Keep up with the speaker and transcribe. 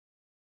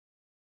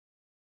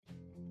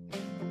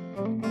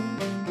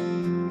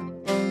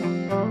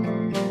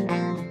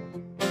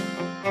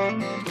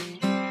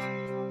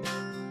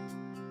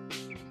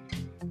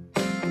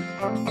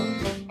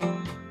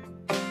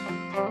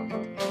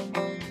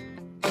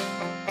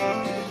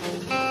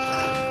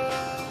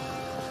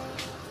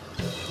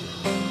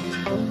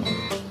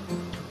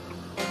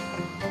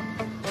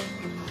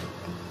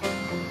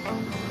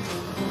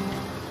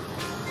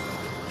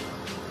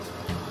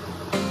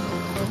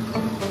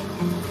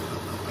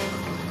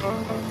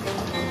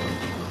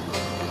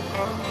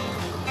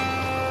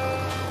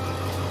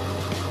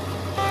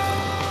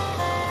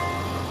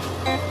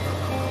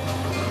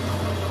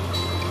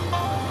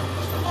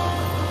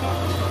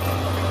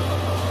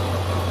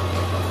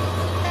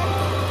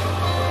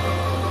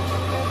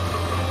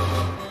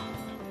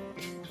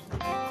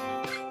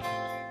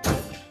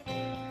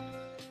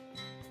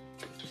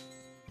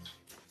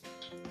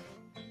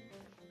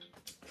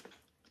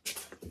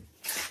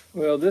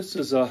Well, this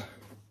is a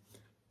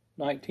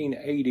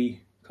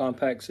 1980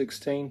 Com-Pac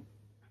 16.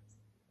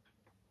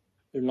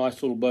 They're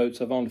nice little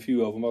boats. I've owned a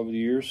few of them over the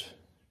years.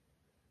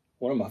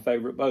 One of my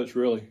favorite boats,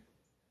 really.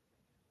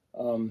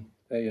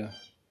 They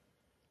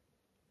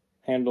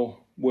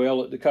handle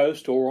well at the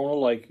coast or on a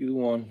lake, either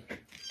one.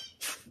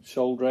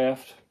 Shoal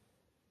draft.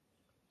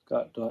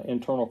 Got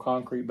internal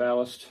concrete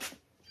ballast.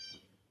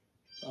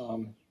 A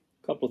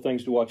couple of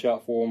things to watch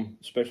out for them,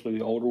 especially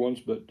the older ones,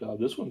 but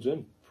this one's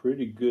in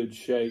pretty good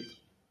shape.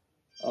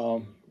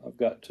 I've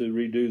got to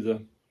redo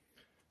the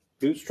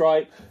boot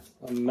stripe.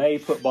 I may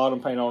put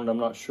bottom paint on it, I'm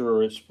not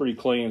sure. It's pretty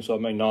clean, so I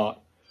may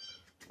not.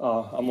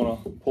 I'm gonna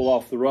pull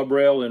off the rub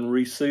rail and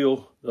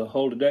reseal the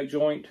hull to deck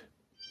joint.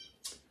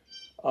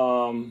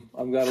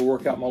 I've got to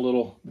work out my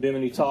little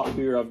bimini top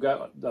here. I've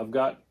got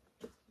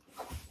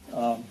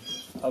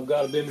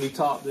a bimini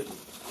top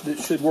that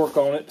should work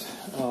on it.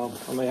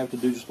 I may have to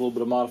do just a little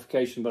bit of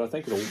modification, but I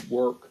think it'll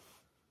work.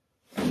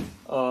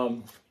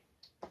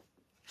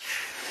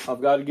 I've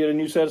got to get a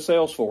new set of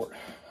sails for it.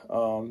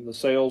 The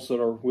sails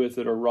that are with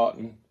it are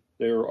rotten.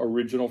 They're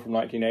original from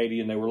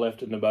 1980, and they were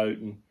left in the boat,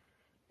 and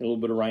a little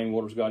bit of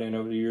rainwater's got in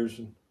over the years,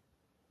 and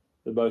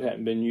the boat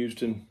hadn't been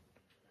used in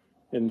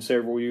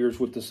several years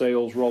with the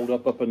sails rolled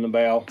up in the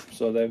bow,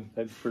 so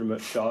they've pretty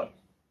much shot.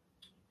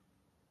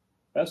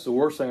 That's the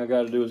worst thing I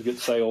got to do is get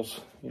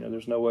sails. You know,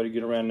 there's no way to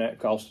get around that,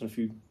 costing a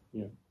few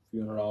 $100,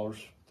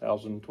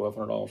 $1,000,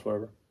 $1,200,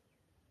 whatever.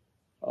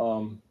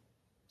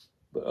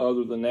 But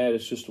other than that,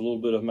 it's just a little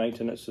bit of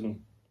maintenance,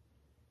 and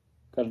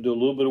got to do a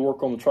little bit of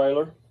work on the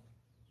trailer.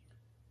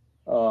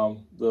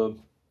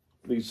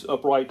 These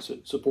uprights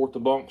that support the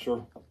bunks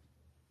are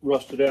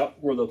rusted out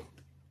where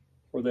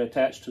they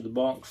attach to the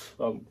bunks.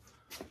 I'm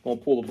going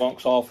to pull the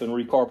bunks off and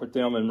recarpet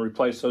them and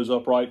replace those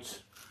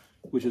uprights,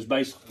 which is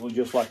basically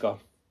just like a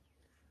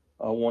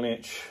 1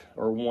 inch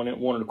or 1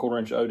 1/4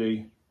 inch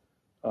OD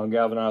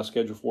galvanized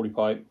Schedule 40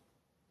 pipe,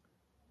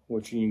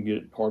 which you can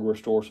get at hardware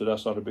store, so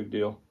that's not a big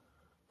deal.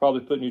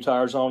 Probably put new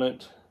tires on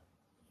it,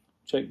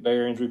 check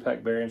bearings,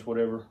 repack bearings,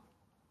 whatever.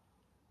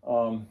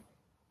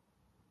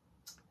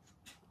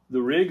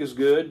 The rig is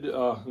good,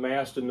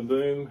 mast and the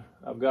boom.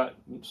 I've got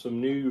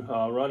some new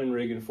running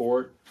rigging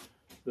for it.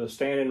 The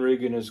standing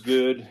rigging is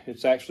good.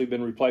 It's actually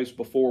been replaced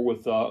before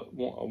with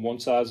one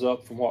size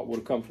up from what would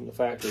have come from the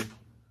factory.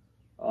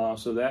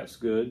 So that's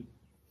good.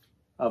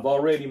 I've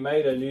already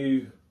made a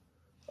new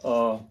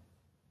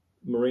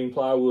marine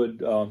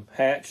plywood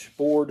hatch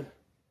board.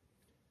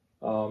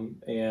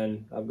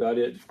 And I've got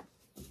it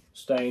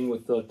stained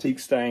with teak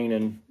stain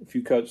and a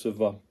few coats of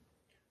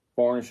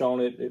varnish on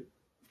it. It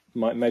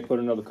may put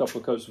another couple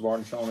of coats of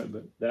varnish on it,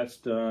 but that's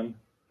done.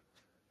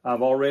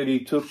 I've already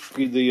took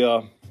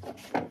the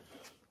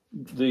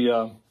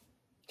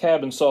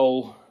cabin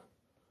sole.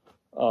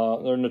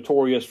 They're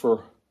notorious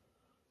for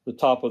the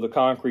top of the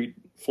concrete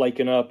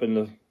flaking up,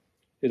 and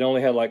it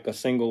only had like a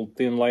single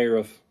thin layer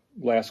of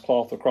glass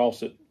cloth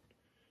across it.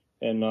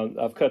 And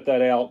I've cut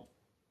that out,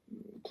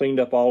 cleaned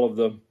up all of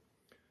the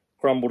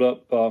crumbled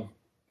up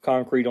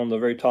concrete on the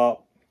very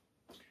top,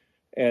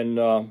 and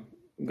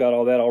got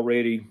all that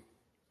already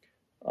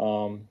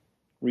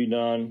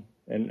redone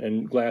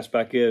and glassed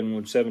back in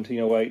with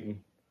 1708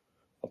 and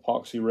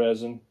epoxy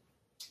resin.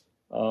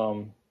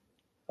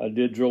 I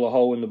did drill a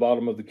hole in the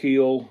bottom of the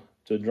keel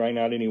to drain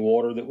out any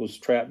water that was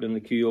trapped in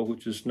the keel,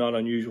 which is not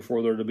unusual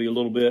for there to be a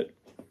little bit.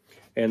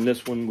 And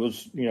this one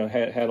was,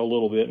 had a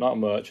little bit, not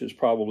much. It's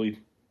probably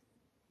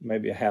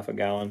maybe a half a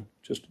gallon,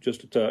 just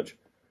a touch.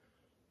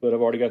 But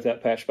I've already got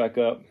that patched back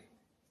up.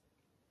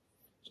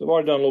 So I've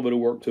already done a little bit of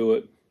work to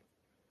it.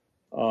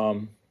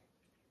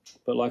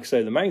 But like I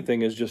say, the main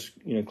thing is just,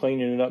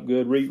 cleaning it up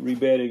good,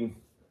 rebedding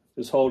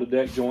this hull to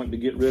deck joint to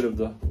get rid of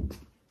the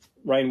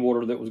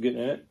rainwater that was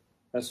getting in it.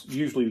 That's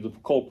usually the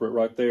culprit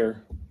right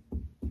there,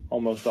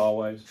 almost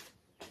always.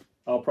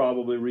 I'll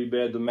probably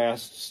rebed the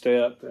mast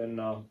step and,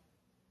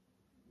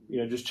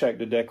 just check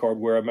the deck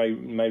hardware. I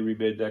may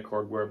rebed deck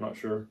hardware, I'm not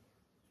sure.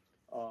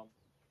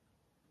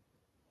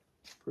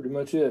 Pretty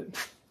much it.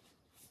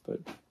 But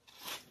at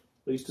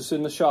least it's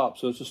in the shop,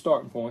 so it's a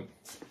starting point.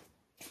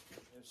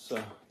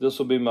 This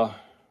will be my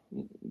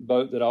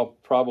boat that I'll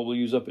probably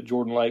use up at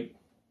Jordan Lake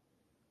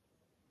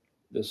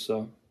this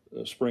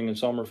spring and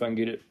summer if I can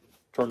get it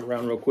turned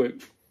around real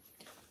quick.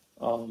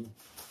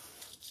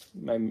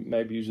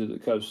 Maybe use it at the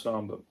coast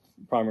some, but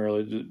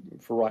primarily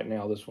for right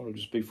now, this one will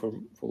just be for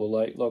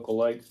the local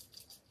lake.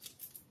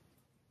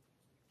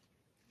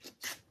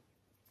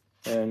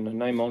 And the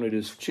name on it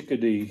is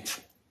Chickadee,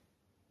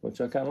 which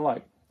I kind of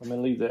like. I'm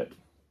going to leave that.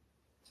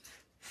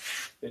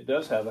 It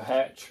does have a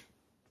hatch.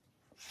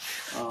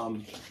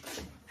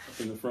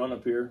 in the front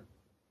up here.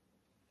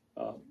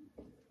 A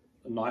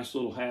nice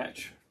little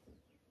hatch.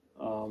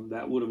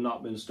 That would have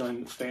not been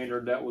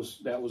standard. That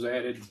was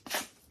added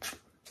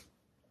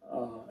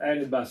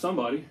by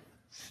somebody.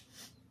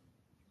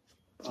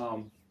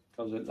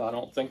 Because I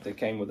don't think they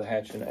came with a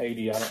hatch in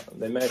 '80.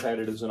 They may have had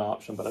it as an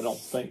option, but I don't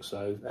think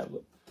so. That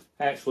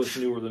hatch looks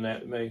newer than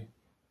that to me.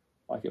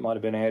 Like it might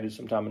have been added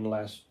sometime in the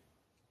last,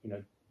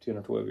 10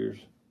 or 12 years.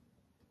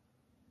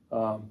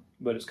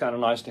 But it's kind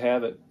of nice to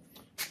have it.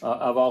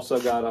 I've also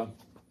got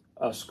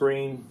a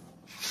screen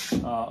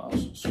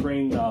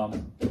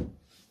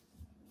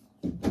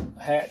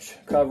hatch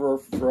cover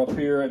for up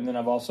here, and then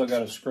I've also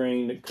got a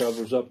screen that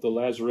covers up the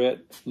lazarette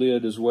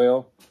lid as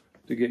well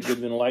to get good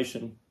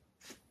ventilation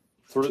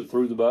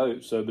through the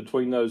boat. So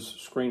between those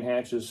screen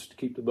hatches to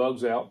keep the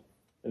bugs out,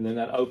 and then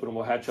that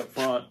openable hatch up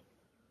front,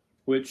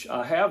 which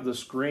I have the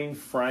screen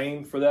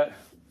frame for that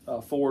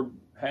forward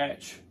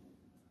hatch,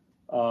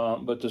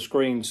 but the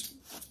screen's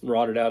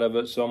rotted out of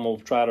it, so I'm going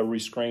to try to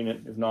rescreen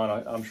it. If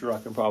not, I'm sure I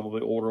can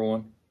probably order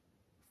one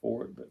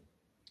for it. But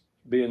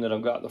being that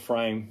I've got the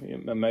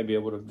frame, I may be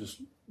able to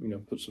just,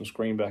 put some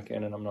screen back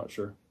in it. I'm not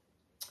sure.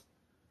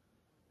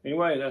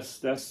 Anyway, that's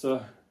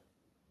the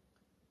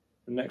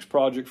next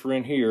project for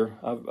in here.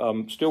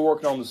 I'm still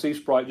working on the Sea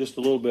Sprite just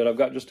a little bit. I've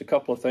got just a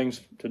couple of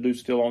things to do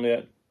still on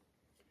it.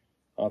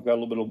 I've got a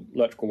little bit of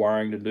electrical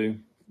wiring to do.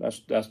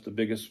 That's the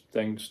biggest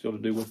thing still to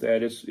do with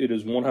that. It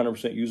is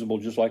 100% usable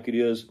just like it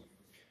is,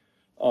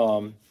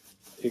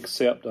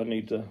 except I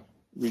need to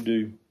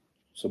redo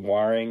some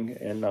wiring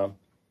and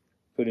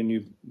put in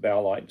new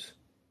bow lights,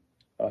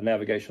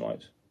 navigation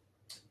lights.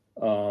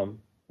 I've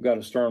got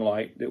a stern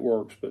light that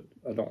works, but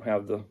I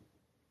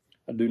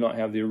do not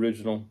have the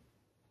original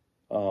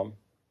bow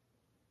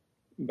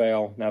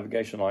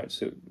navigation lights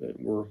that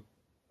were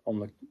on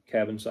the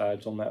cabin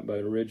sides on that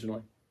boat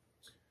originally.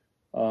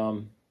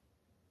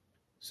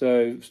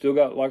 So still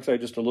got, like I say,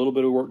 just a little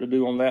bit of work to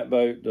do on that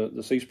boat,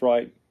 the Sea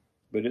Sprite,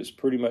 but it's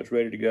pretty much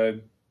ready to go.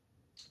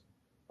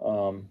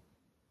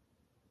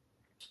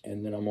 And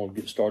then I'm going to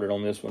get started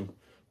on this one.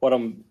 What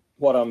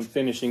I'm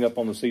finishing up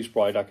on the Sea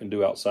Sprite, I can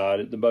do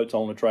outside. The boat's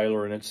on a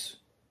trailer, and it's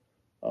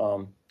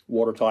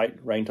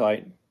watertight, rain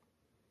tight,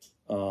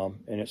 and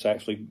it's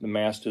actually, the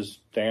mast is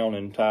down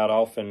and tied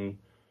off, and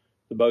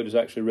the boat is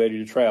actually ready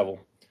to travel.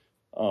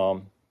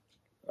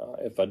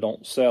 If I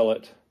don't sell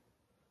it,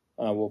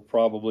 I will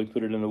probably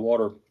put it in the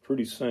water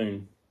pretty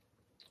soon,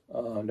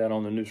 down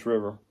on the Neuse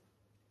River.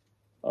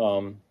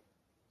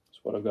 That's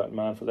what I've got in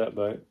mind for that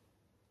boat.